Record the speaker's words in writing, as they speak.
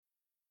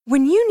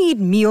When you need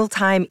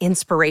mealtime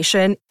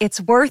inspiration,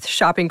 it's worth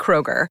shopping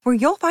Kroger, where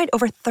you'll find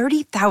over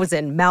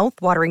 30,000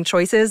 mouth-watering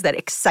choices that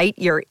excite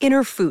your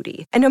inner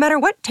foodie. And no matter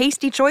what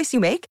tasty choice you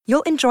make,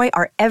 you'll enjoy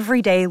our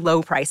everyday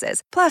low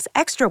prices, plus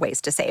extra ways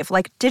to save,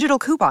 like digital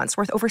coupons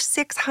worth over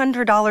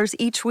 $600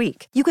 each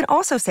week. You can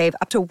also save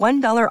up to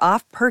 $1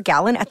 off per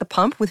gallon at the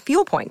pump with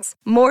fuel points.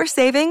 More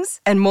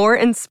savings and more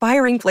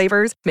inspiring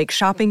flavors make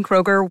shopping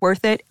Kroger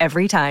worth it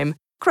every time.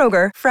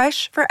 Kroger,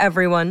 fresh for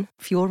everyone.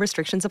 Fuel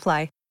restrictions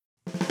apply.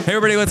 Hey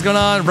everybody, what's going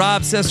on?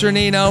 Rob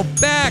Cesternino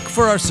back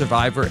for our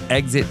Survivor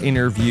exit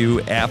interview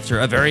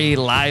after a very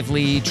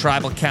lively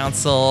tribal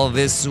council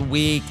this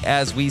week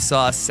as we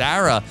saw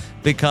Sarah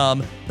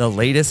become the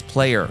latest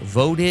player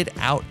voted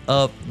out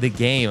of the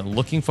game.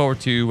 Looking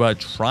forward to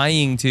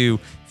trying to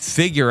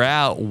figure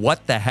out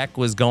what the heck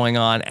was going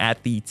on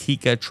at the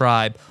Tika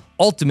tribe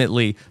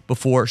ultimately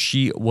before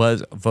she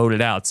was voted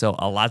out. So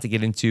a lot to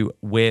get into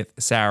with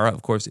Sarah.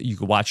 Of course, you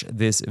can watch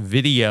this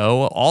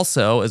video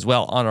also as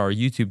well on our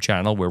YouTube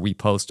channel where we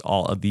post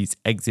all of these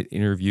exit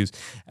interviews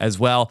as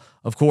well.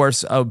 Of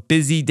course, a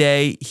busy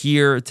day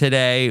here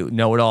today.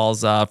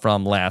 Know-it-alls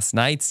from last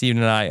night.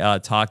 Steven and I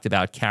talked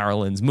about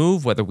Carolyn's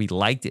move, whether we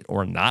liked it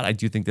or not. I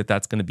do think that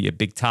that's going to be a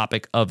big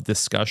topic of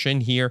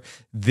discussion here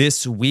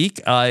this week.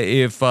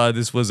 If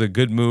this was a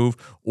good move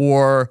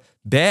or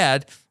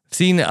bad.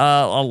 Seen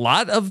a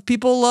lot of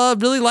people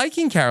really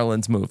liking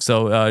Carolyn's move,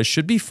 so it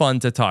should be fun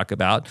to talk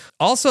about.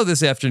 Also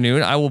this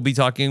afternoon, I will be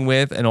talking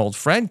with an old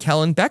friend.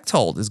 Kellyn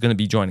Bechtold is going to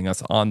be joining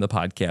us on the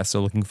podcast,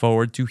 so looking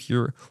forward to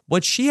hear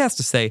what she has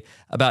to say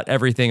about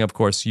everything. Of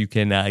course, you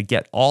can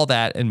get all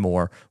that and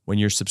more when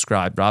you're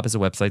subscribed.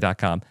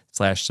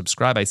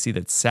 robhasawebsite.com/subscribe. I see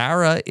that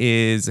Sarah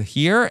is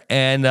here,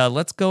 and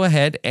let's go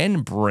ahead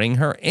and bring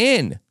her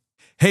in.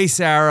 Hey,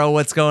 Sarah,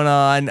 what's going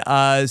on?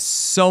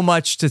 So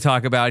much to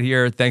talk about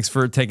here. Thanks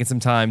for taking some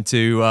time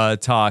to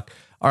talk.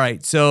 All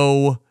right,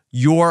 so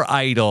your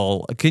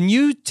idol, can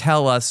you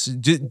tell us,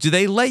 do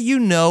they let you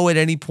know at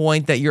any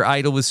point that your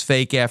idol was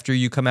fake after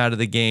you come out of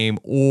the game,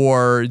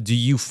 or do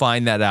you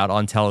find that out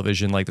on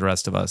television like the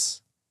rest of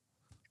us?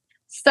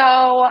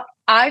 So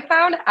I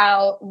found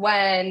out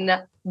when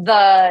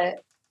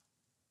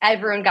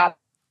everyone got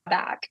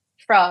back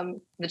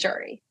from the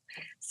jury.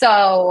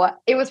 So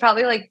it was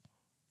probably like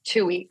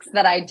 2 weeks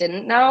that I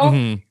didn't know.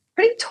 Mm-hmm.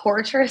 Pretty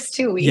torturous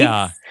 2 weeks.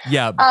 Yeah.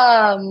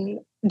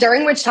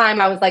 During which time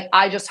I was like,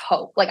 I just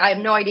hope. Like, I have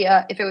no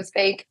idea if it was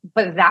fake,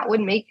 but that would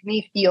make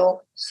me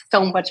feel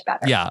so much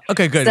better. Yeah.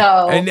 Okay, good.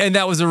 So, and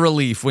that was a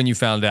relief when you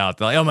found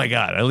out. Like, oh my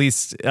God, at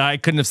least I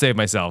couldn't have saved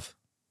myself.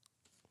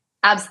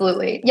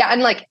 Absolutely. Yeah.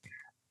 And like,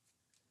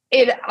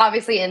 it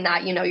obviously in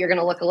that, you're going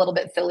to look a little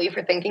bit silly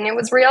for thinking it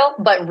was real,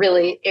 but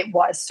really it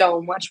was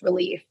so much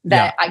relief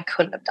that I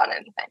couldn't have done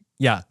anything.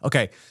 Yeah.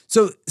 Okay.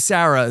 So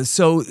Sarah,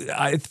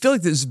 I feel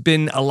like there's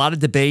been a lot of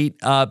debate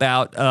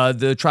about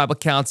the tribal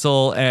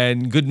council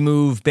and good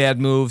move,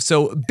 bad move.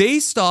 So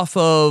based off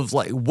of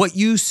like what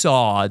you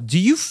saw, do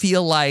you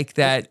feel like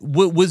that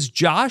was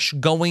Josh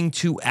going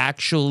to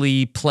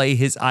actually play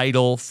his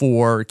idol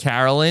for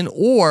Carolyn,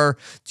 or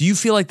do you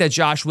feel like that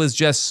Josh was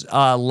just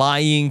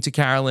lying to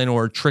Carolyn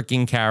or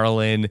tricking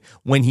Carolyn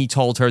when he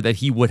told her that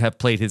he would have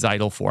played his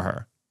idol for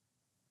her?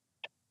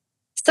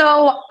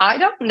 So I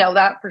don't know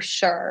that for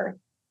sure.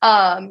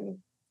 But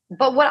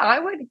what I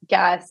would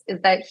guess is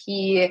that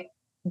he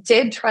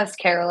did trust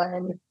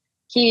Carolyn.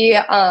 He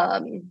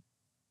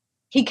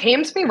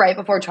came to me right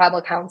before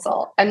tribal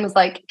council and was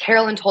like,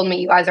 Carolyn told me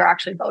you guys are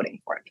actually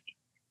voting for me.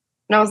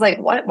 And I was like,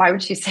 what? Why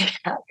would she say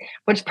that?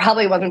 Which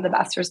probably wasn't the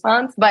best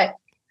response, but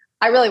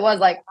I really was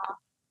like,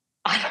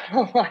 I don't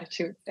know why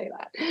she would say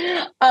that.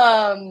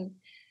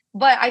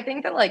 But I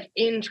think that like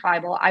in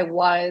tribal,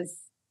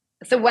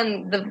 so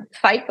when the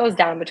fight goes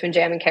down between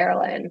Jam and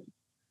Carolyn,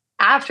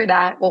 after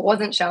that, what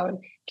wasn't shown,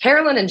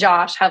 Carolyn and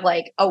Josh have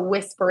like a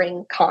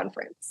whispering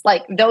conference.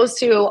 Like those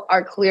two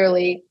are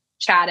clearly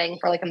chatting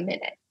for like a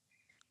minute.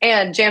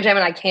 And Jam and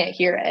I can't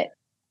hear it.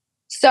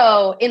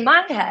 So in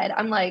my head,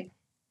 I'm like,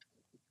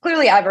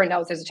 clearly everyone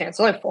knows there's a chance.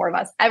 There's only 4 of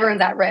us.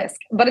 Everyone's at risk.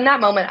 But in that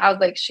moment, I was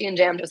like, she and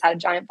Jam just had a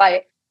giant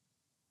fight.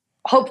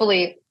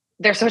 Hopefully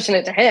they're switching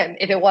it to him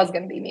if it was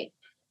going to be me.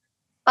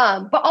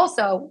 But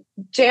also,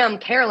 Jam,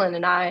 Carolyn,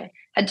 and I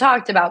had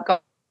talked about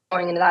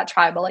going into that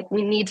tribal. Like,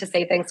 we need to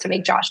say things to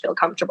make Josh feel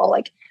comfortable.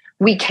 Like,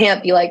 we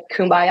can't be like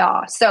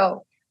kumbaya.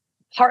 So,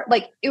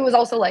 it was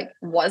also like,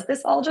 was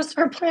this all just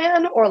her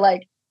plan? Or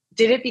like,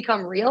 did it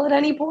become real at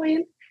any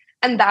point?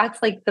 And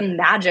that's like the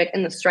magic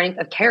and the strength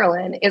of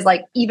Carolyn is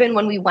like, even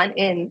when we went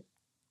in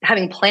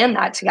having planned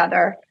that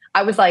together,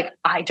 I was like,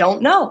 I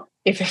don't know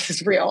if this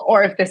is real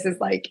or if this is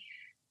like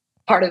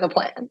part of the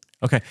plan.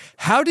 Okay.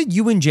 How did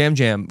you and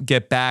Jam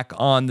get back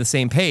on the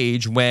same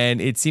page when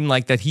it seemed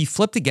like that he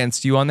flipped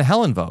against you on the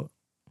Helen vote?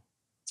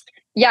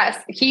 Yes.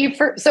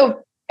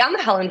 So on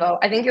the Helen vote,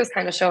 I think it was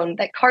kind of shown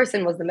that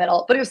Carson was the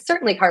middle, but it was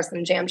certainly Carson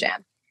and Jam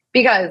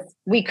because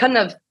we couldn't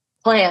have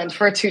planned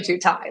for a 2-2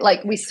 tie.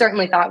 Like we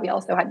certainly thought we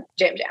also had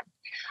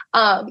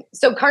Jam.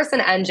 So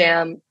Carson and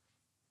Jam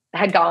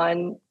had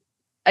gone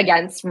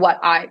against what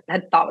I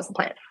had thought was the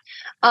plan.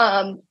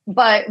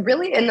 But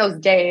really in those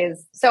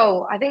days,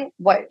 so I think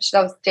that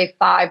was day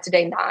 5 to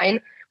day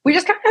 9, we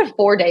just kind of had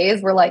 4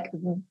 days where like,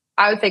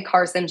 I would say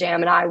Carson,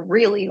 Jam, and I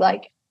really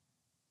like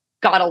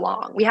got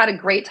along. We had a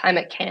great time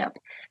at camp.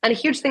 And a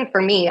huge thing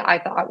for me, I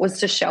thought, was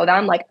to show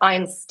them like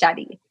I'm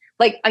steady.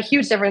 Like a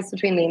huge difference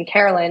between me and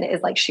Carolyn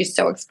is like she's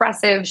so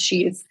expressive.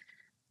 She's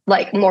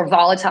like more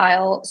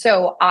volatile.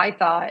 So I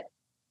thought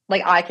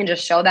like I can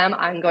just show them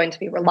I'm going to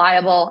be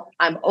reliable.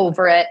 I'm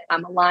over it.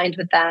 I'm aligned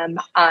with them.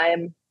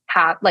 I'm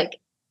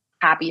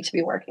happy to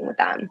be working with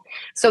them.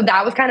 So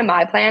that was kind of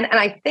my plan. And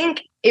I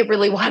think it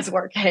really was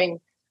working.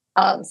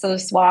 So the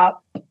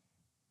swap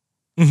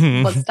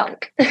was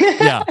stunk.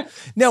 Yeah.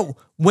 Now,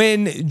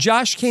 when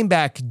Josh came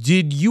back,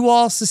 did you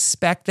all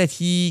suspect that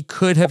he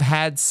could have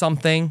had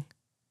something?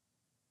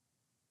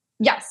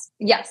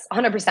 Yes,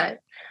 100%.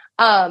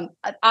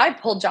 I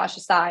pulled Josh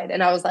aside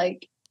and I was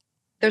like,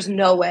 there's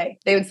no way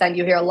they would send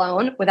you here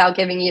alone without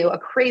giving you a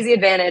crazy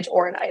advantage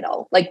or an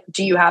idol. Like,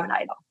 do you have an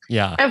idol?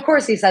 Yeah. And of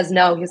course he says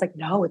no. He's like,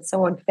 no, it's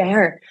so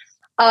unfair.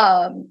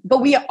 But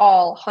we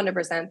all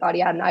 100% thought he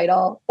had an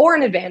idol or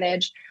an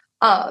advantage.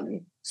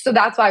 So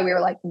that's why we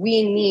were like,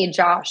 we need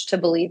Josh to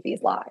believe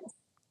these lies.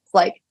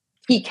 Like,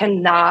 he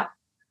cannot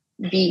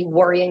be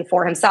worrying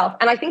for himself.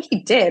 And I think he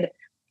did,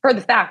 for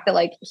the fact that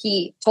like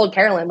he told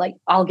Carolyn, like,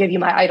 I'll give you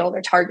my idol,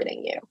 they're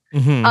targeting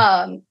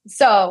you.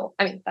 So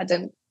I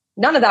mean,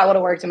 none of that would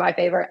have worked in my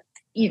favor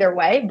either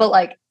way, but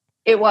like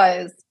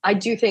I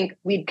do think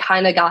we'd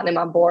kind of gotten him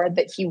on board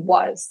that he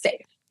was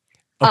safe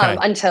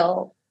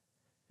until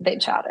they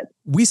chatted.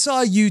 We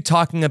saw you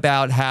talking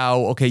about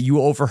how,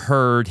 you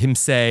overheard him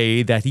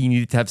say that he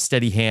needed to have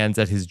steady hands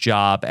at his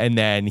job. And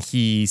then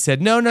he said,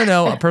 no,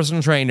 a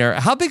personal trainer.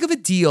 How big of a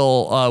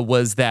deal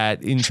was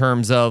that in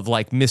terms of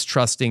like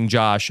mistrusting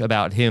Josh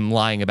about him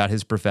lying about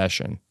his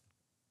profession?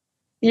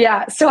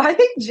 Yeah. So I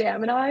think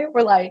Jam and I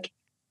were like,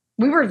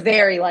 we were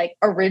very like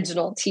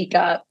original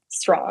Tika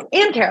strong,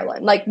 and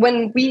Carolyn. Like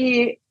when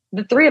the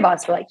three of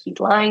us were like, he's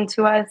lying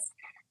to us.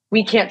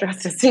 We can't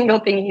trust a single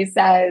thing he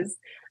says.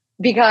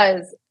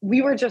 Because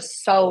we were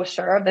just so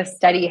sure of the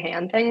steady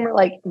hand thing. We're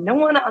like, no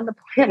one on the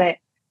planet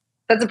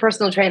that's a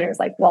personal trainer is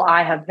like, well,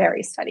 I have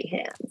very steady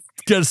hands.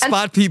 Gotta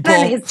spot people.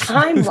 Then his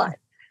timeline.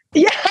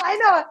 Yeah, I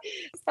know.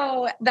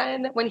 So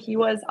then when he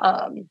was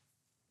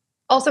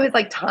also his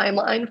like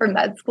timeline for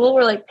med school,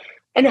 we're like,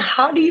 and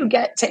how do you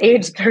get to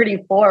age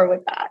 34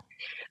 with that?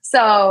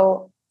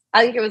 So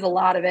I think it was a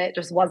lot of it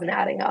just wasn't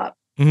adding up.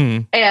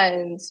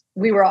 And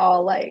we were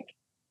all like,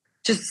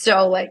 just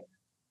so like,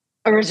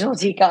 original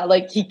Tika,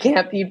 like he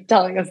can't be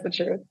telling us the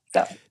truth.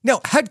 So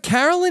now, had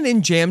Carolyn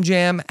and Jam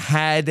Jam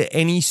had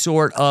any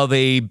sort of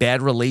a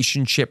bad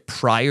relationship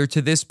prior to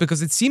this?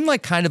 Because it seemed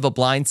like kind of a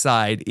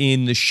blindside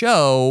in the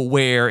show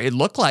where it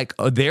looked like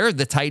they're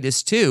the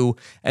tightest two,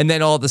 and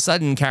then all of a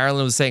sudden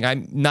Carolyn was saying,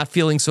 I'm not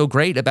feeling so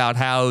great about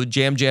how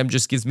Jam Jam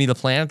just gives me the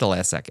plan at the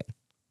last second.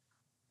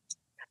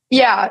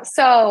 Yeah,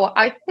 so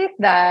I think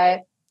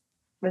that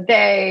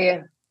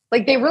they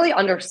really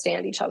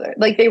understand each other.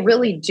 Like they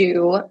really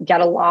do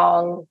get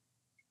along.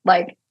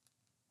 Like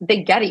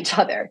they get each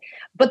other,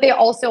 but they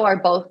also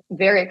are both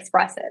very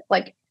expressive.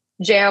 Like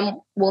Jam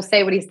will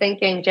say what he's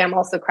thinking. Jam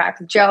also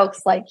cracks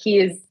jokes. Like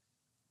he's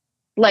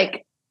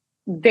like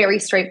very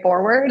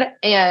straightforward.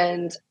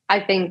 And I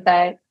think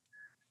that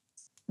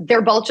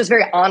they're both just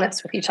very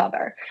honest with each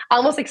other,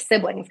 almost like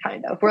siblings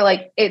kind of, where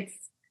like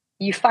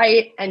you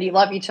fight and you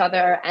love each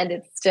other and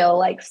it's still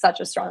like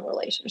such a strong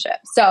relationship.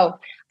 So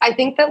I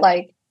think that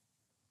like,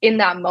 in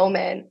that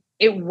moment,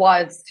 it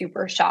was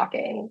super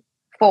shocking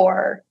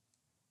for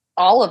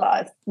all of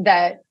us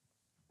that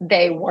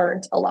they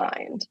weren't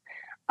aligned.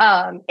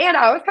 And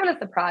I was kind of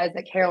surprised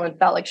that Carolyn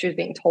felt like she was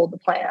being told the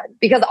plan,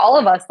 because all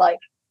of us, like,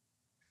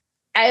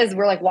 as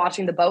we're like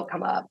watching the boat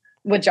come up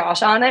with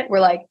Josh on it, we're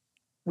like,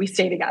 we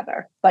stay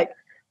together. Like,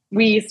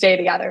 we stay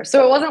together.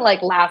 So it wasn't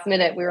like last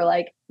minute, we were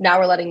like, now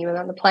we're letting you in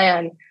on the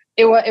plan.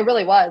 It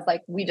really was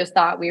like, we just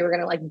thought we were going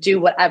to like do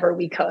whatever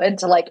we could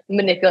to like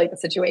manipulate the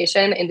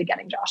situation into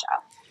getting Josh out.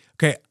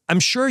 Okay. I'm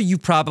sure you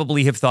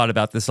probably have thought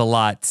about this a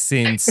lot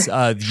since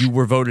you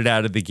were voted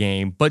out of the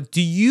game, but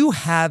do you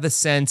have a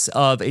sense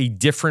of a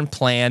different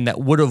plan that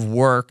would have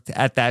worked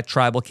at that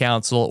tribal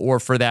council or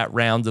for that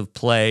round of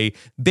play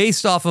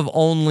based off of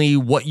only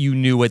what you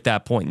knew at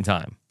that point in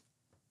time?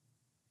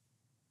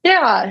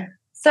 Yeah.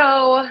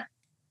 So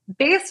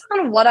based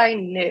on what I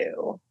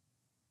knew,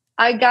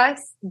 I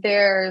guess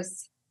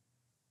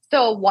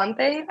one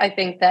thing I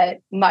think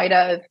that might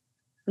have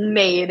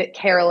made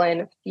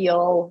Carolyn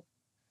feel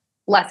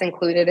less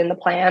included in the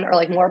plan or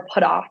like more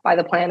put off by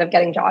the plan of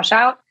getting Josh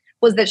out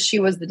was that she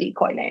was the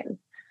decoy name.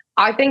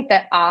 I think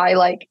that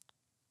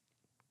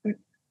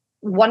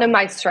one of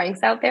my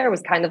strengths out there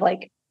was kind of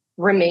like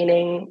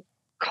remaining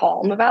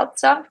calm about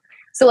stuff.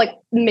 So like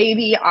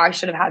maybe I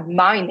should have had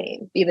my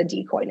name be the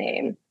decoy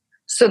name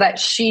so that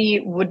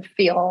she would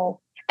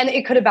feel. And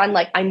it could have been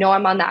like, I know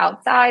I'm on the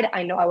outside.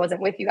 I know I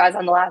wasn't with you guys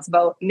on the last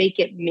vote. Make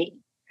it me.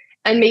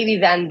 And maybe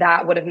then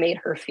that would have made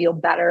her feel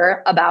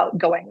better about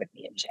going with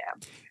me and Jam.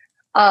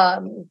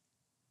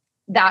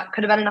 That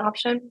could have been an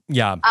option.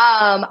 Yeah.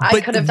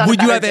 I could have done. Would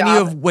a you better have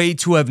job. any way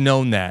to have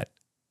known that?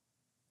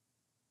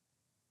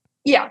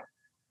 Yeah,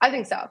 I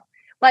think so.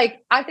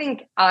 Like, I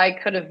think I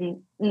could have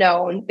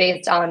known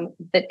based on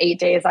the 8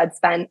 days I'd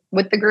spent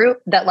with the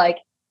group that, like,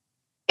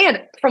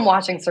 and from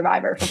watching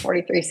Survivor for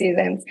 43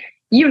 seasons,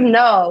 you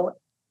know,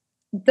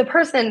 the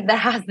person that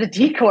has the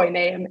decoy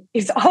name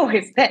is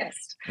always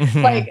pissed.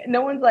 Like,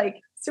 no one's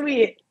like,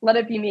 sweet, let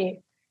it be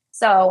me.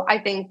 So I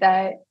think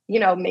that, you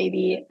know,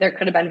 maybe there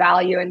could have been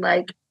value in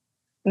like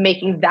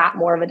making that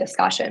more of a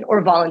discussion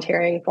or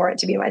volunteering for it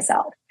to be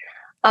myself.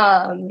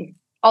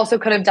 Also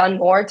could have done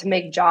more to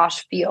make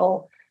Josh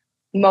feel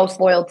most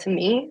loyal to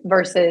me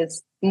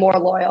versus more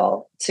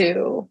loyal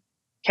to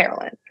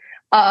Carolyn.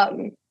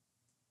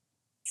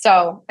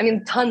 So, I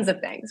mean, tons of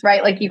things,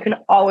 right? Like you can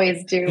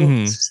always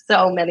do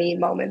so many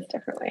moments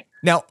differently.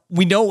 Now,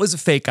 we know it was a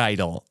fake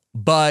idol,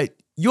 but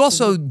you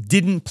also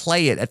didn't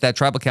play it at that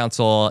tribal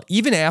council,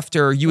 even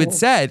after you had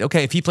said,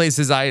 okay, if he plays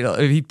his idol,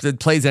 if he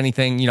plays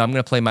anything, you know, I'm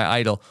going to play my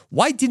idol.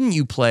 Why didn't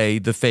you play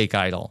the fake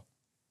idol?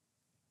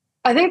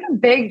 I think the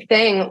big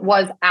thing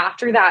was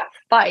after that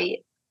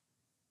fight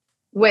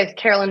with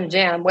Carolyn and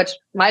Jam, which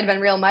might have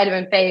been real, might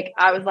have been fake.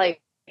 I was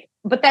like,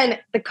 but then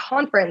the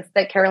conference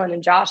that Carolyn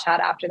and Josh had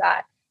after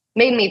that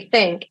made me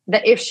think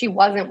that if she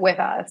wasn't with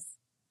us,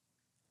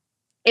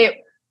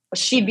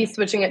 she'd be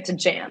switching it to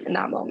Jam in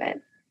that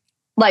moment.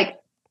 Like,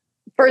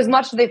 for as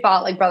much as they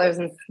fought like brother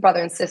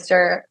and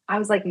sister, I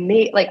was like,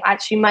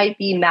 she might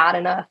be mad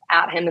enough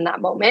at him in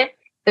that moment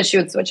that she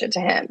would switch it to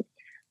him.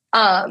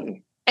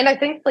 And I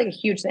think like a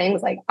huge thing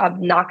was like,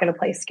 I'm not going to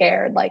play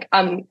scared. Like,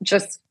 I'm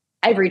just,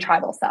 every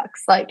tribal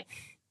sucks. Like,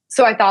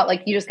 so I thought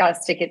like, you just got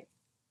to stick it,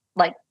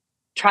 like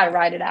try to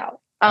ride it out.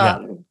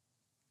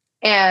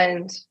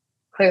 And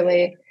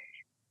clearly,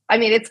 I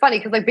mean, it's funny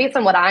because like based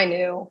on what I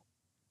knew,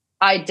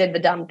 I did the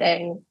dumb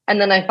thing. And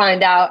then I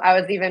find out I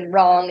was even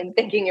wrong in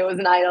thinking it was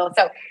an idol.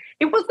 So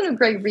it wasn't a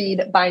great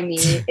read by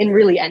me in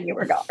really any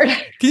regard.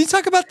 Can you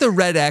talk about the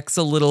red X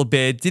a little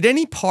bit? Did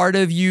any part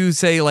of you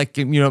say like,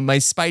 you know, my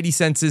spidey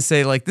senses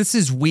say like, this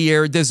is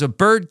weird. There's a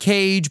bird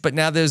cage, but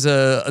now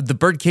the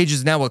bird cage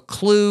is now a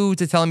clue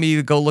to telling me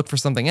to go look for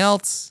something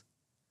else?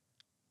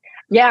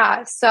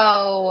 Yeah.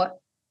 So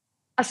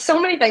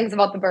many things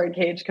about the bird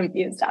cage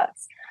confused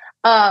us.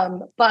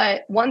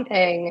 But one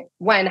thing,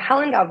 when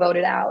Helen got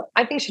voted out,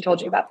 I think she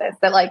told you about this,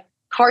 that like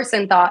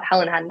Carson thought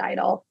Helen had an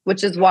idol,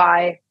 which is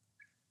why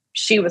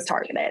she was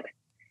targeted.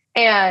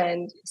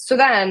 And so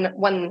then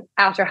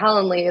after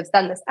Helen leaves,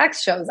 then this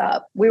X shows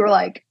up, we were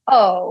like,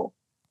 oh,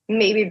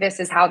 maybe this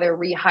is how they're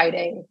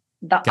re-hiding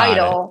the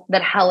idol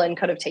that Helen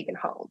could have taken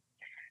home.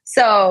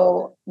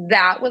 So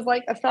that was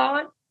like a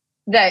thought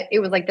that it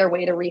was like their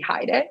way to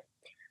re-hide it.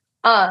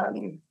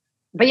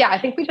 But yeah,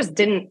 I think we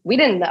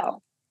didn't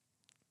know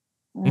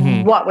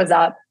what was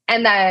up.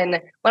 And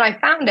then when I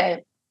found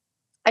it,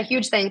 a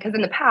huge thing, because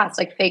in the past,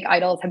 like fake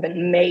idols have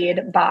been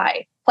made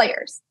by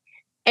players.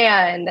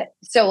 And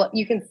so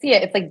you can see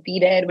it, it's like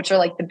beaded, which are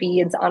like the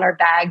beads on our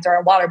bags or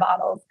our water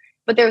bottles.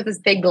 But there was this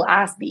big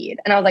glass bead.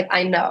 And I was like,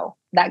 I know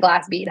that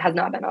glass bead has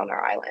not been on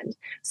our island.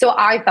 So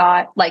I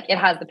thought like it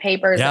has the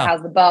papers, it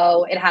has the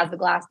bow, it has the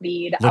glass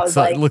bead. I was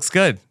like, looks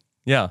good.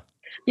 Yeah.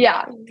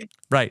 Yeah.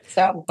 Right.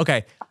 So,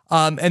 okay.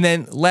 And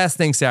then last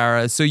thing,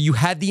 Sarah, so you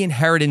had the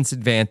inheritance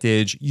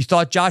advantage. You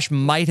thought Josh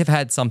might have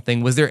had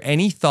something. Was there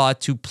any thought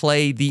to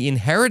play the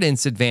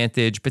inheritance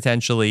advantage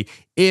potentially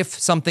if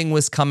something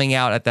was coming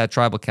out at that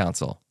tribal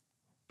council?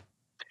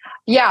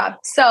 Yeah.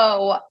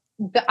 So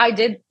I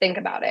did think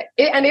about it.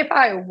 And if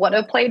I would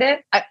have played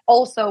it, I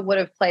also would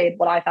have played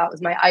what I thought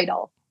was my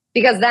idol.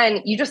 Because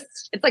then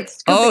it's like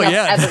scooping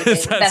up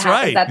everything that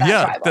happens at that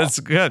tribal. That's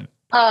good.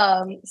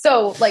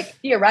 So like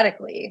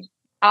theoretically,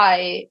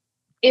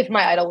 if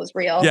my idol was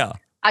real,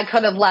 I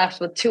could have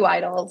left with 2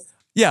 idols.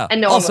 Yeah.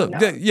 And no also, one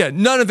would know.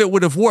 None of it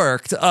would have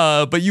worked.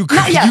 But you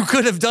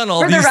could have done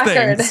all these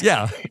things.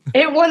 Yeah.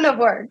 It wouldn't have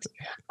worked.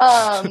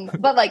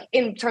 But like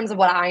in terms of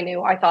what I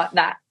knew, I thought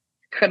that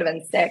could have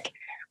been sick.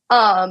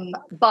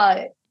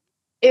 But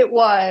it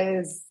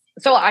was,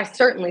 so I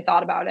certainly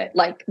thought about it.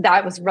 Like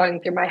that was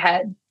running through my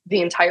head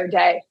the entire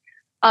day.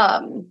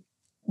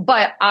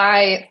 But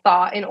I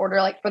thought in order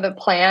like for the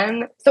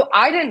plan, so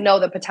I didn't know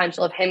the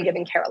potential of him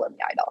giving Carolyn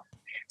the idol.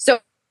 So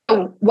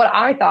what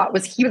I thought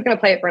was he was going to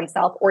play it for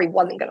himself or he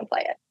wasn't going to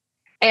play it.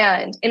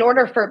 And in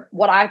order for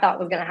what I thought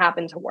was going to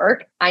happen to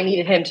work, I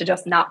needed him to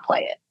just not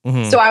play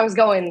it. So I was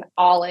going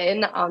all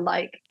in on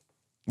like,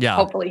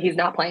 hopefully he's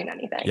not playing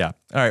anything. Yeah.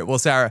 All right. Well,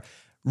 Sarah,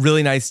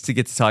 really nice to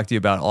get to talk to you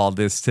about all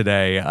this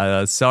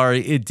today.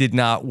 Sorry it did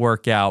not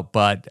work out,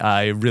 but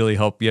I really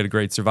hope you had a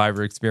great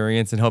Survivor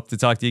experience and hope to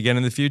talk to you again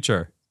in the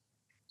future.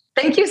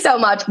 Thank you so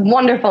much.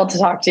 Wonderful to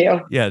talk to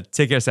you. Yeah.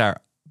 Take care,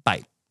 Sarah.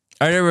 Bye.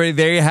 All right, everybody,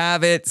 there you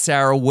have it.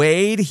 Sarah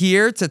Wade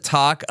here to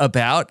talk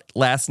about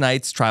last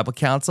night's tribal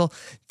council.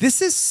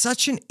 This is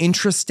such an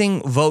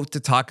interesting vote to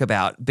talk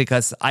about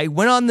because I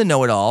went on the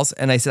know-it-alls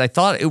and I said I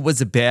thought it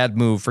was a bad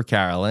move for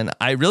Carolyn.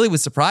 I really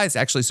was surprised,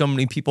 actually, so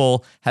many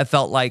people have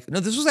felt like, no,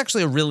 this was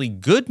actually a really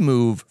good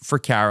move for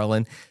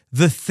Carolyn.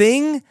 The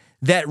thing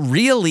that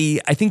really,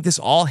 I think this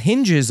all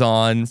hinges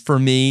on for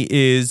me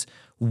is,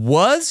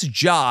 was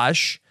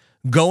Josh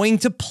going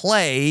to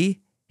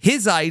play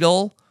his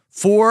idol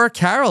for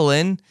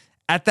Carolyn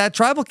at that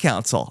tribal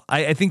council?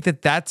 I think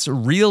that that's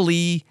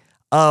really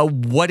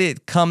what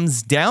it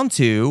comes down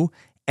to.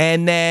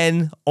 And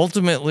then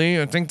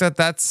ultimately, I think that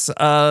that's,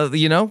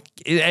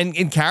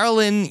 and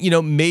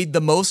Carolyn, made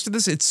the most of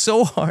this. It's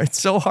so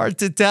hard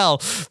to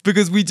tell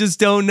because we just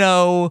don't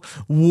know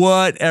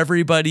what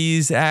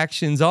everybody's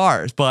actions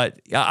are. But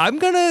I'm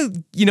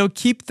going to,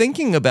 keep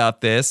thinking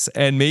about this.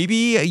 And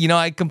maybe,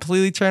 I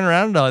completely turn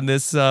around on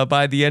this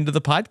by the end of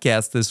the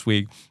podcast this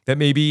week, that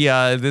maybe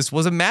this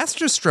was a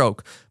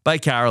masterstroke by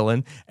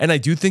Carolyn. And I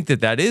do think that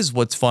that is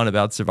what's fun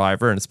about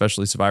Survivor, and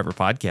especially Survivor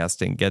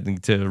podcasting, getting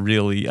to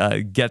really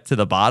get to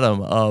the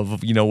bottom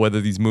of, whether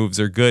these moves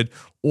are good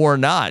or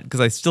not, because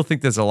I still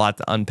think there's a lot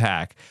to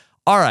unpack.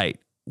 All right.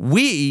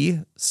 We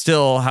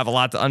still have a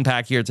lot to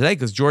unpack here today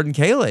because Jordan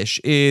Kalish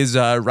is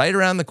right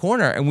around the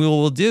corner, and we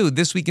will do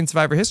This Week in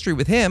Survivor History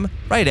with him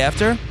right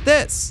after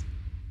this.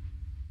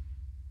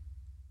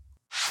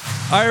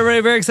 All right,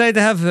 everybody, very excited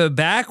to have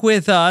back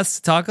with us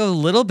to talk a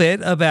little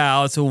bit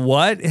about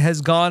what has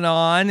gone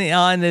on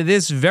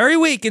this very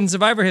week in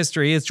Survivor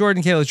history. It's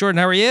Jordan Kalish. Jordan,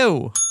 how are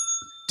you?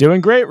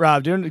 Doing great,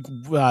 Rob. Doing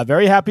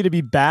very happy to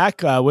be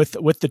back with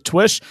the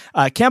Twish.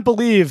 Can't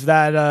believe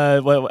that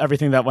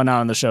everything that went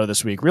on the show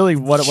this week. Really,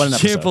 what an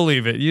episode. Can't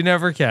believe it. You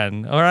never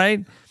can. All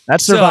right.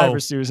 That's Survivor,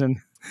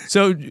 Susan.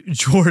 So,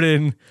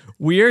 Jordan,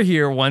 we are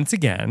here once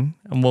again,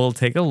 and we'll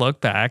take a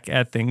look back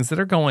at things that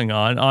are going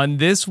on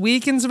this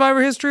week in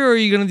Survivor history, or are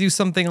you going to do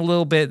something a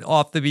little bit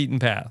off the beaten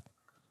path?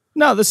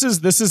 No, this is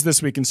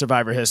This Week in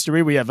Survivor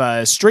History. We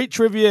have straight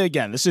trivia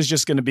again. This is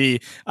just going to be,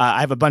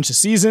 I have a bunch of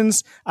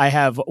seasons. I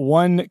have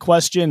one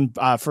question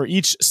for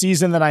each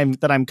season that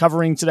I'm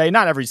covering today.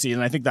 Not every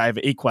season. I think that I have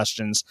 8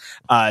 questions.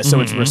 We're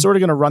sort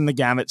of going to run the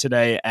gamut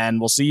today, and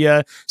we'll see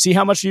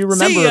how much you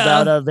remember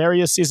about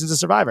various seasons of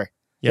Survivor.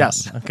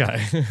 Yes.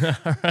 Okay.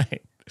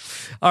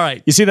 All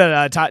right. You see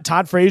that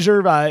Todd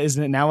Frazier is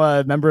now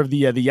a member of the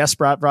Yes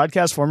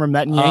broadcast, former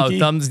Met and Yankee.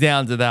 Thumbs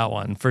down to that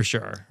one for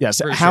sure. Yes.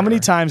 How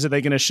many times are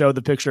they going to show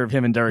the picture of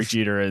him and Derek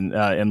Jeter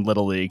in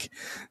Little League?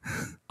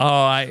 Oh,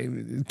 I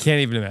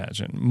can't even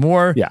imagine.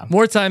 More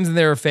times than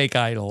there are fake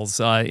idols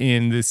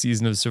in this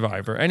season of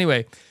Survivor.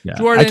 Anyway,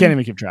 Jordan, I can't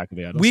even keep track of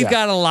the idols. We've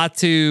got a lot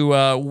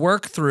to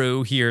work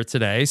through here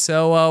today.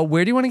 So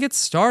where do you want to get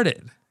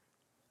started?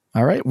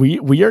 All right,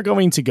 we are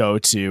going to go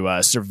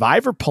to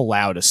Survivor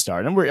Palau to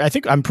start, and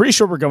I'm pretty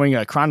sure we're going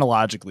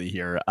chronologically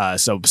here.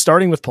 So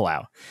starting with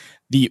Palau,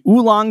 the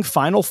Oolong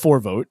Final Four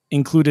vote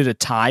included a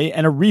tie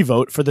and a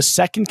revote for the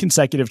second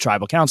consecutive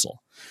tribal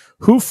council.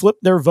 Who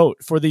flipped their vote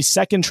for the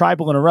second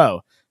tribal in a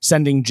row,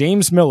 sending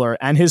James Miller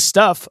and his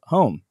stuff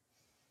home?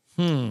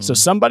 So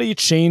somebody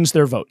changed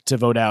their vote to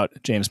vote out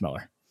James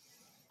Miller.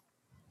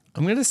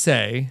 I'm going to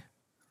say,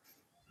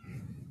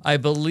 I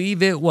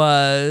believe it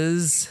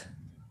was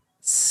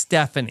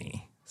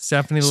Stephanie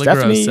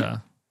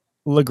LaGrossa.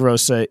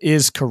 LaGrossa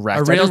is correct.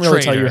 A real I didn't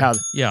really traitor. Tell you how.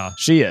 Yeah,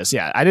 she is.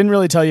 Yeah, I didn't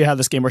really tell you how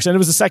this game works, and it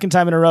was the second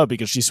time in a row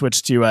because she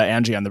switched to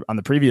Angie on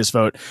the previous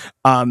vote.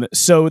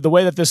 So the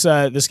way that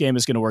this game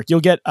is going to work,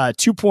 you'll get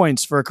 2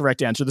 points for a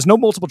correct answer. There's no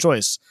multiple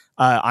choice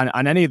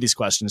on any of these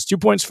questions. 2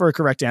 points for a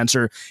correct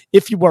answer.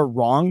 If you are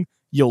wrong,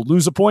 you'll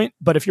lose a point,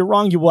 but if you're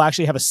wrong, you will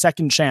actually have a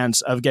second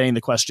chance of getting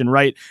the question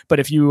right. But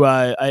if you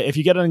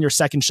get it on your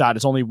second shot,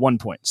 it's only 1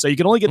 point. So you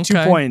can only get 2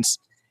 points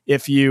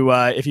if you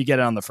get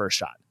it on the first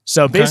shot.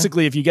 So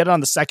basically, if you get it on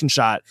the second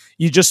shot,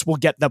 you just will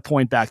get the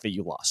point back that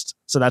you lost.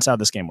 So that's how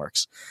this game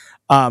works.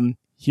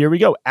 Here we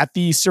go. At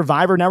the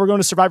Survivor, now we're going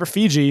to Survivor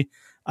Fiji,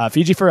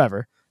 Fiji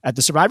Forever. At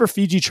the Survivor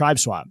Fiji Tribe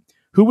Swap,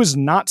 who was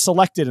not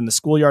selected in the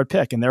schoolyard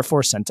pick and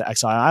therefore sent to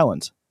Exile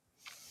Island?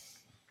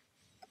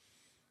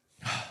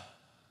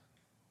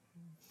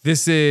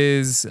 This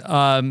is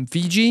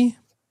Fiji.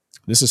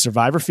 This is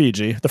Survivor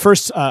Fiji, the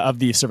first of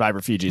the Survivor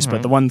Fijis,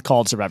 but the one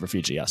called Survivor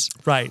Fiji, yes.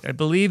 Right. I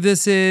believe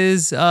this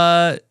is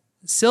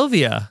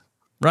Sylvia,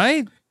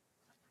 right?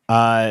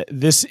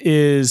 This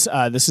is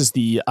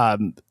the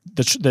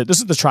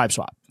tribe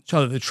swap.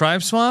 Oh, the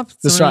tribe swap?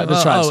 The tribe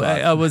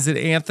swap. Was it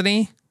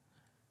Anthony?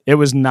 It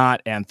was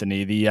not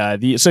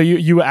Anthony. So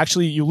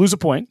you lose a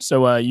point.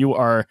 So you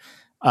are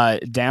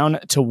down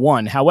to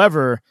 1.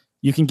 However,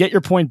 you can get your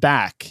point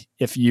back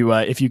if you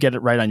get it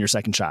right on your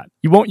second shot.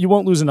 You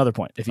won't lose another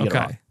point if you get it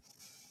wrong.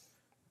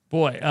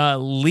 Boy,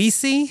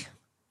 Lisi?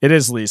 It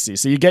is Lisi.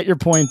 So you get your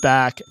point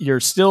back. You're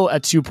still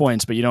at 2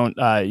 points, but you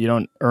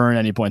don't earn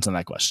any points on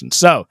that question.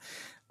 So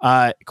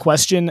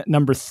Question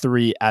number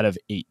 3 out of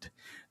 8.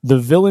 The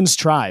villain's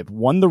tribe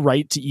won the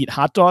right to eat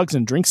hot dogs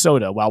and drink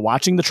soda while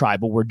watching the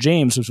tribal where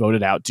James was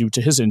voted out due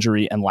to his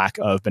injury and lack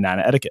of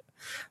banana etiquette.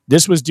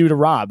 This was due to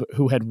Rob,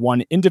 who had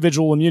won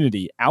individual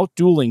immunity,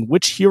 out-dueling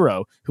which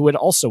hero who had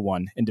also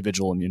won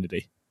individual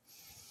immunity?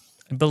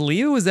 I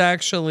believe it was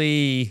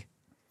actually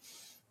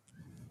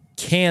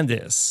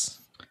Candace.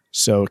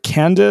 So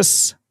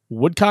Candace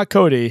Woodcock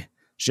Cody,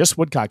 just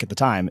Woodcock at the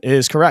time,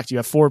 is correct. You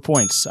have 4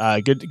 points.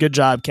 Good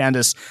job,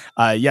 Candace.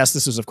 Yes,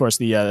 this was of course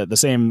the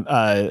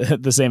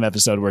same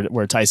episode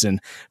where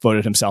Tyson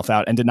voted himself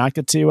out and did not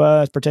get to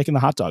partake in the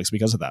hot dogs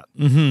because of that.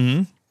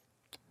 Mm-hmm.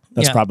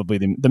 That's probably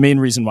the main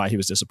reason why he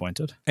was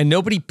disappointed. And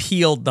nobody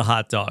peeled the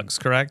hot dogs,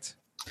 correct?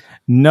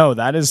 No,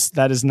 that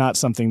is not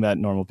something that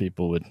normal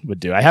people would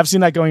do. I have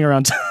seen that going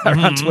around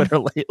Twitter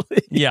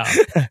lately. Yeah.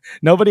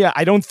 Nobody.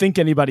 I don't think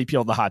anybody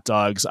peeled the hot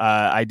dogs.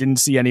 I didn't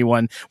see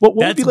anyone. What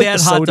That's would be like bad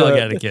the hot soda, dog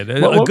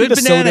etiquette. What A good be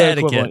the banana soda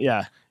etiquette. equivalent?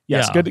 Yeah.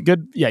 Yes. Yeah.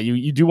 Good. Yeah.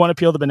 You do want to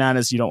peel the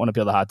bananas. You don't want to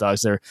peel the hot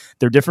dogs.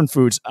 They're different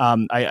foods.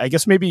 I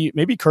guess maybe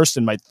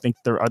Kirsten might think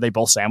are they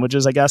both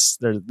sandwiches? I guess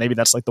maybe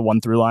that's like the one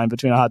through line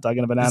between a hot dog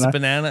and a banana. Is a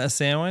banana a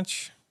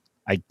sandwich?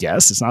 I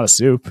guess it's not a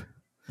soup.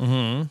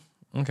 Mm-hmm.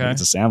 Okay.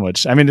 It's a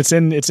sandwich. I mean, it's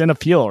in a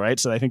peel, right?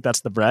 So I think that's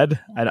the bread.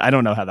 I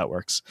don't know how that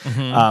works.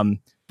 Mm-hmm.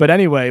 But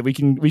anyway, we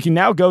can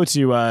now go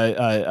to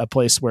a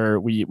place where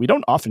we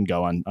don't often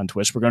go on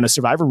Twitch. We're going to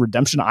Survivor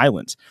Redemption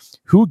Island.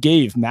 Who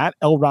gave Matt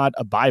Elrod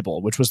a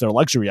Bible, which was their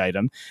luxury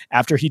item,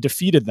 after he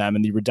defeated them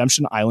in the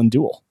Redemption Island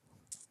duel?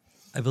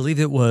 I believe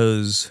it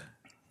was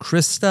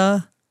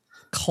Krista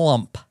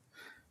Klump.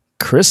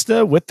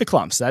 Krista with the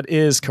clumps. That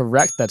is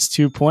correct. That's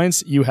 2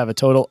 points. You have a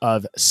total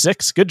of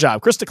 6. Good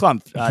job. Krista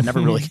Klump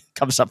never really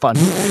comes up on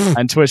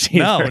Twitch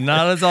either. No,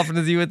 not as often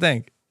as you would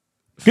think.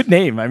 Good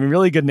name. I mean,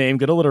 really good name.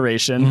 Good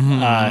alliteration.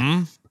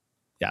 Mm-hmm.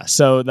 Yeah.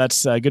 So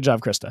that's good job,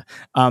 Krista.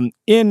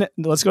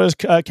 Let's go to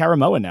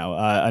Karamoa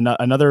now.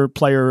 Another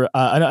player,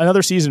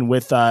 another season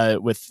with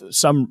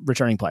some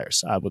returning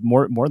players, with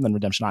more than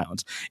Redemption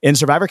Islands. In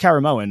Survivor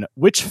Karamoan,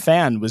 which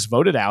fan was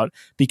voted out,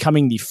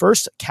 becoming the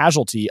first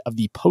casualty of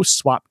the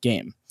post-swap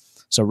game?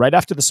 So right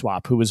after the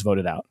swap, who was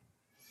voted out?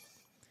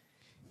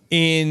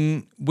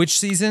 In which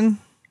season?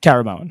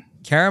 Karamoan.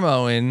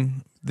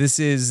 Karamoan. This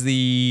is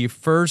the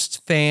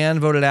first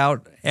fan voted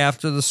out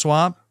after the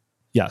swap.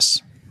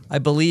 Yes. I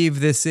believe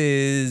this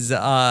is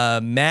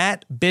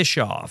Matt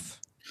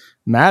Bischoff.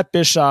 Matt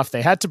Bischoff.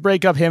 They had to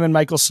break up him and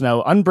Michael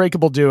Snow.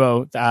 Unbreakable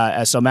duo.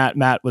 So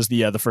Matt was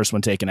the first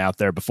one taken out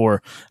there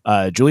before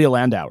Julia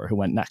Landauer, who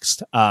went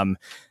next.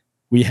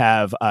 We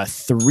have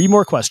 3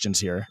 more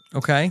questions here.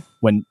 Okay.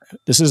 When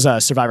this is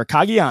Survivor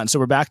Cagayan, so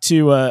we're back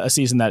to a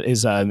season that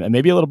is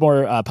maybe a little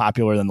more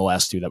popular than the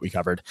last 2 that we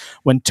covered.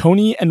 When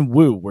Tony and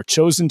Wu were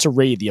chosen to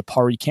raid the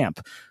Apari camp,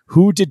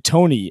 who did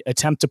Tony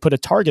attempt to put a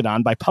target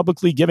on by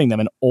publicly giving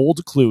them an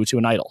old clue to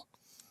an idol?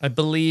 I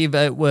believe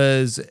it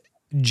was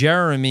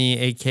Jeremy,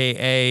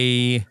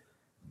 a.k.a.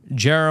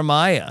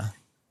 Jeremiah.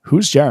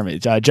 Who's Jeremy?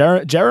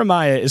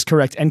 Jeremiah is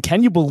correct. And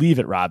can you believe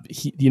it, Rob?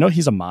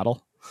 He's a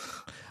model.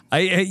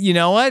 You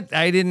know what?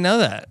 I didn't know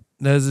that.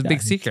 That was a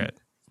big secret.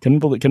 Couldn't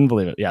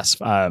believe it. Yes.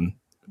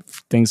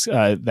 Things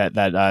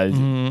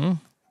that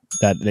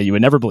you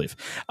would never believe.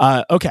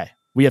 Okay.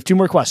 We have 2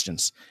 more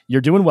questions.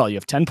 You're doing well. You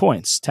have 10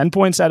 points. 10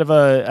 points out of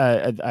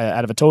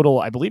a total,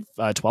 I believe,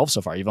 12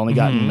 so far. You've only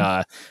gotten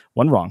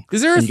 1 wrong.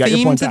 Is there a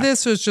theme to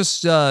this, or it's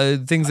just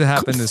things that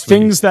happened this week?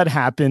 Things that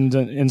happened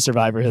in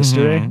Survivor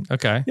history.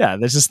 Okay. Yeah,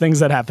 there's just things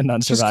that happened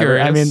on Survivor.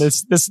 I mean,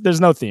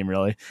 there's no theme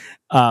really.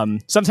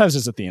 Sometimes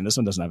there's a theme. This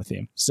one doesn't have a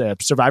theme.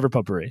 Survivor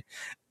Potpourri.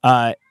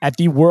 At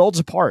the Worlds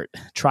Apart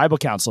Tribal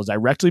Council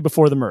directly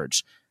before the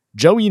merge,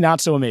 Joey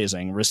Not So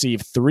Amazing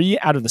received 3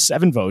 out of the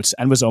 7 votes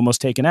and was almost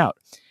taken out.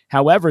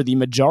 However, the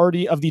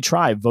majority of the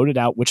tribe voted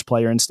out which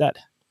player instead?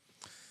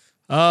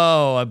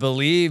 Oh, I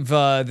believe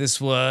this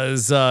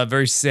was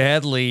very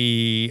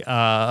sadly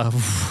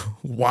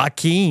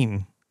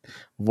Joaquin.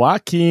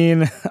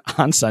 Joaquin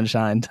on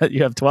Sunshine.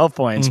 You have 12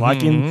 points.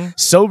 Joaquin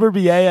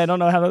Soberbier. I don't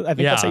know how to, I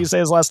think that's how you say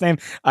his last name.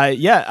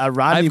 Rodney.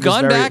 I've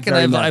gone back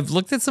and I've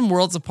looked at some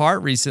Worlds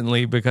Apart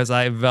recently because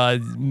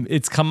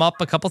it's come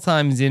up a couple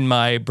times in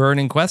my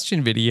burning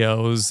question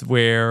videos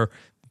where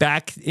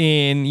back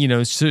in,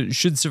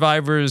 should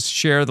survivors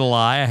share the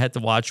lie? I had to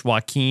watch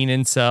Joaquin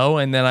and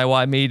then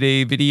I made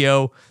a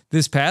video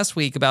this past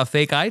week about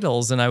fake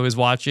idols, and I was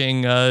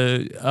watching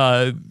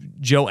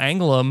Joe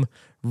Anglem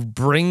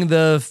bring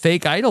the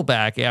fake idol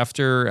back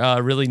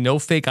after really no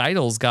fake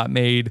idols got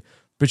made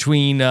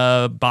between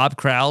Bob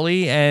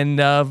Crowley and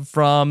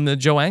from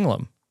Joe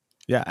Anglem.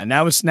 Yeah, and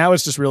now it's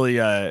just really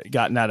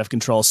gotten out of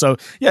control. So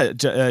yeah,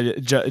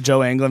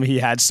 Joe Anglem, he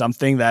had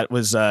something that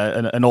was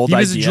an old idea. He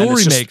was a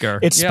jewelry maker.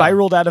 It's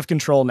spiraled out of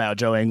control now.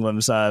 Joe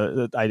Anglem's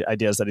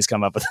ideas that he's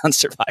come up with on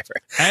Survivor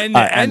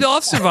and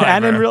off Survivor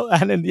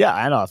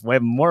and off. We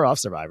have more off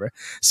Survivor.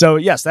 So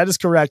yes, that is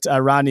correct.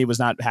 Rodney was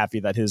not happy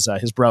that his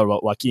bro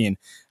Joaquin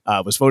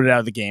was voted out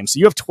of the game. So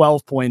you have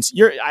 12 points.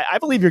 I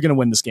believe you're going to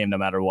win this game no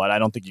matter what. I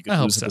don't think you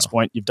can lose at this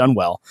point. You've done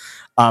well.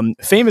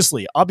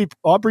 Famously,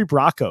 Aubrey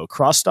Bracco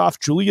crossed off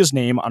Julia's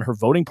name on her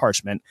voting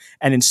parchment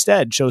and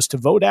instead chose to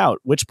vote out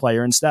which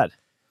player instead?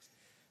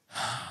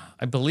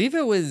 I believe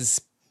it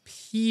was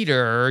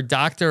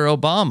Dr.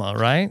 Obama,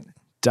 right?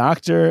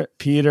 Dr.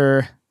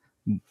 Peter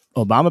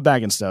Obama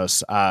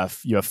Bagenstos.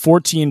 You have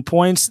 14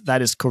 points.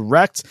 That is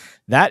correct.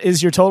 That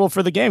is your total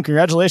for the game.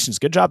 Congratulations.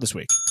 Good job this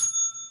week.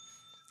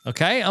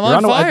 Okay, I'm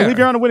on fire. I believe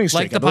you're on a winning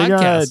streak. Like the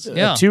podcast.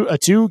 A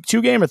two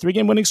game or 3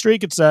 game winning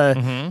streak. It's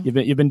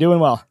you've been doing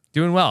well.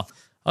 Doing well.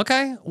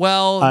 Okay.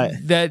 Well,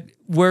 that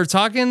we're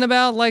talking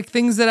about like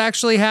things that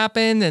actually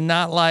happened and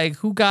not like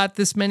who got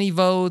this many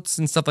votes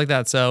and stuff like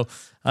that. So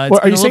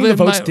are you saying the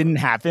votes didn't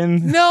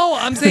happen? No,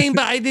 I'm saying,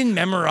 but I didn't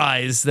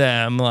memorize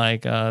them.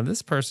 Like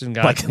this person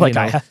got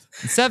I have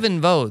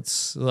 7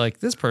 votes. Like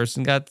this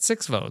person got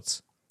 6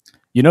 votes.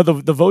 You know,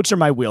 the votes are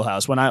my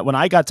wheelhouse. When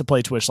I got to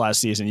play Twitch last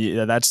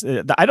season, that's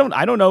I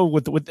don't know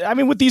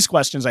with these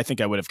questions. I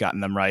think I would have gotten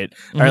them right,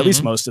 or at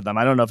least most of them.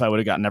 I don't know if I would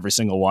have gotten every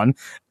single one,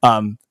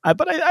 but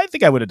I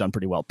think I would have done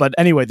pretty well. But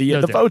anyway,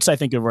 the votes I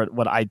think are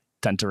what I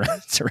tend to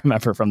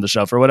remember from the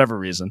show for whatever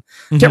reason.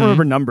 Can't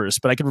remember numbers,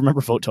 but I can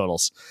remember vote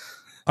totals.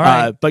 All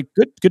right, but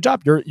good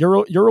job.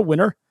 You're a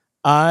winner,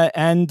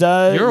 and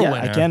you're a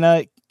winner.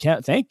 I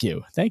can't thank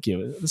you.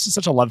 This is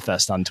such a love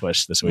fest on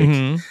Twitch this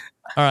week.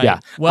 All right. Yeah.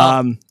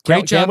 Well,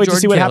 great job, can't wait to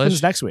see what Kalish.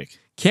 happens next week.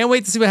 Can't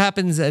wait to see what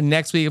happens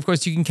next week. Of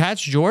course, you can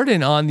catch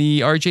Jordan on the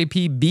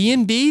RJP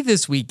B&B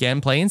this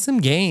weekend playing some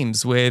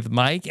games with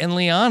Mike and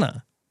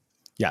Liana.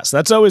 Yes,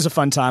 that's always a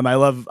fun time. I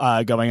love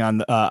going on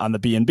the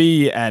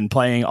B&B and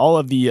playing all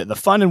of the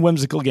fun and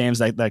whimsical games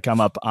that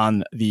come up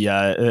on the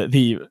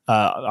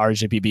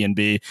RJP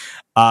B&B.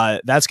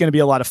 That's going to be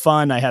a lot of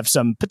fun. I have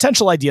some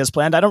potential ideas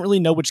planned. I don't really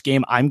know which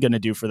game I'm going to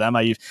do for them.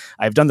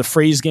 I've done the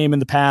phrase game in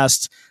the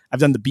past. I've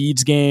done the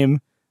beads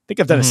game. I think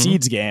I've done a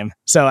seeds game.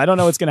 So I don't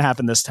know what's going to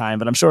happen this time,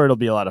 but I'm sure it'll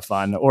be a lot of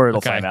fun, or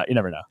it'll find out. You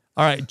never know.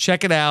 All right.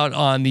 Check it out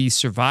on the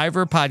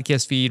Survivor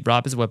podcast feed,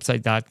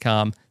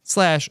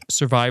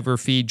 robhasawebsite.com/Survivor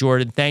feed.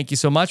 Jordan, thank you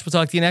so much. We'll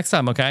talk to you next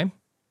time, okay?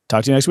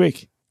 Talk to you next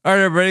week. All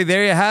right, everybody,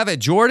 there you have it.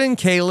 Jordan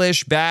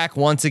Kalish back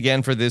once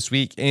again for this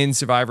week in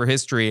Survivor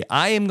history.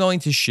 I am going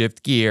to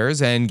shift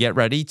gears and get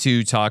ready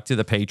to talk to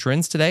the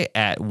patrons today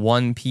at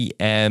 1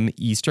 p.m.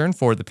 Eastern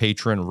for the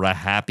Patron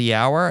Happy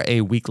Hour,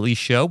 a weekly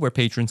show where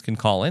patrons can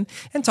call in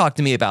and talk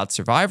to me about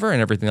Survivor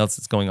and everything else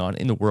that's going on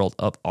in the world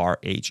of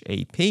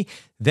RHAP.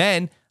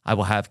 Then I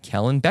will have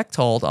Kellen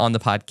Bechtold on the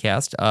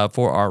podcast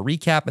for our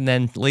recap. And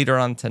then later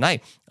on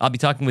tonight, I'll be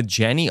talking with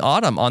Jenny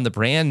Autumn on the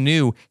brand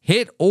new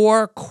Hit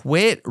or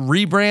Quit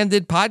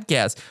rebranded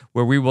podcast,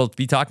 where we will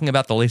be talking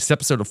about the latest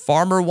episode of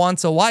Farmer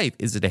Wants a Wife.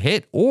 Is it a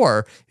hit,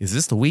 or is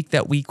this the week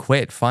that we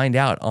quit? Find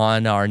out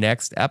on our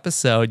next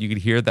episode. You can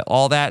hear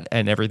all that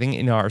and everything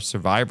in our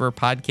Survivor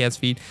podcast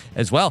feed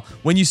as well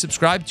when you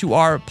subscribe to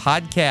our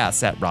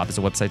podcast at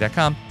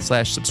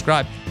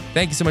robhasawebsite.com/subscribe.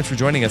 Thank you so much for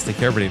joining us. Take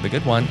care, everybody. Have a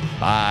good one.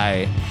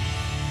 Bye.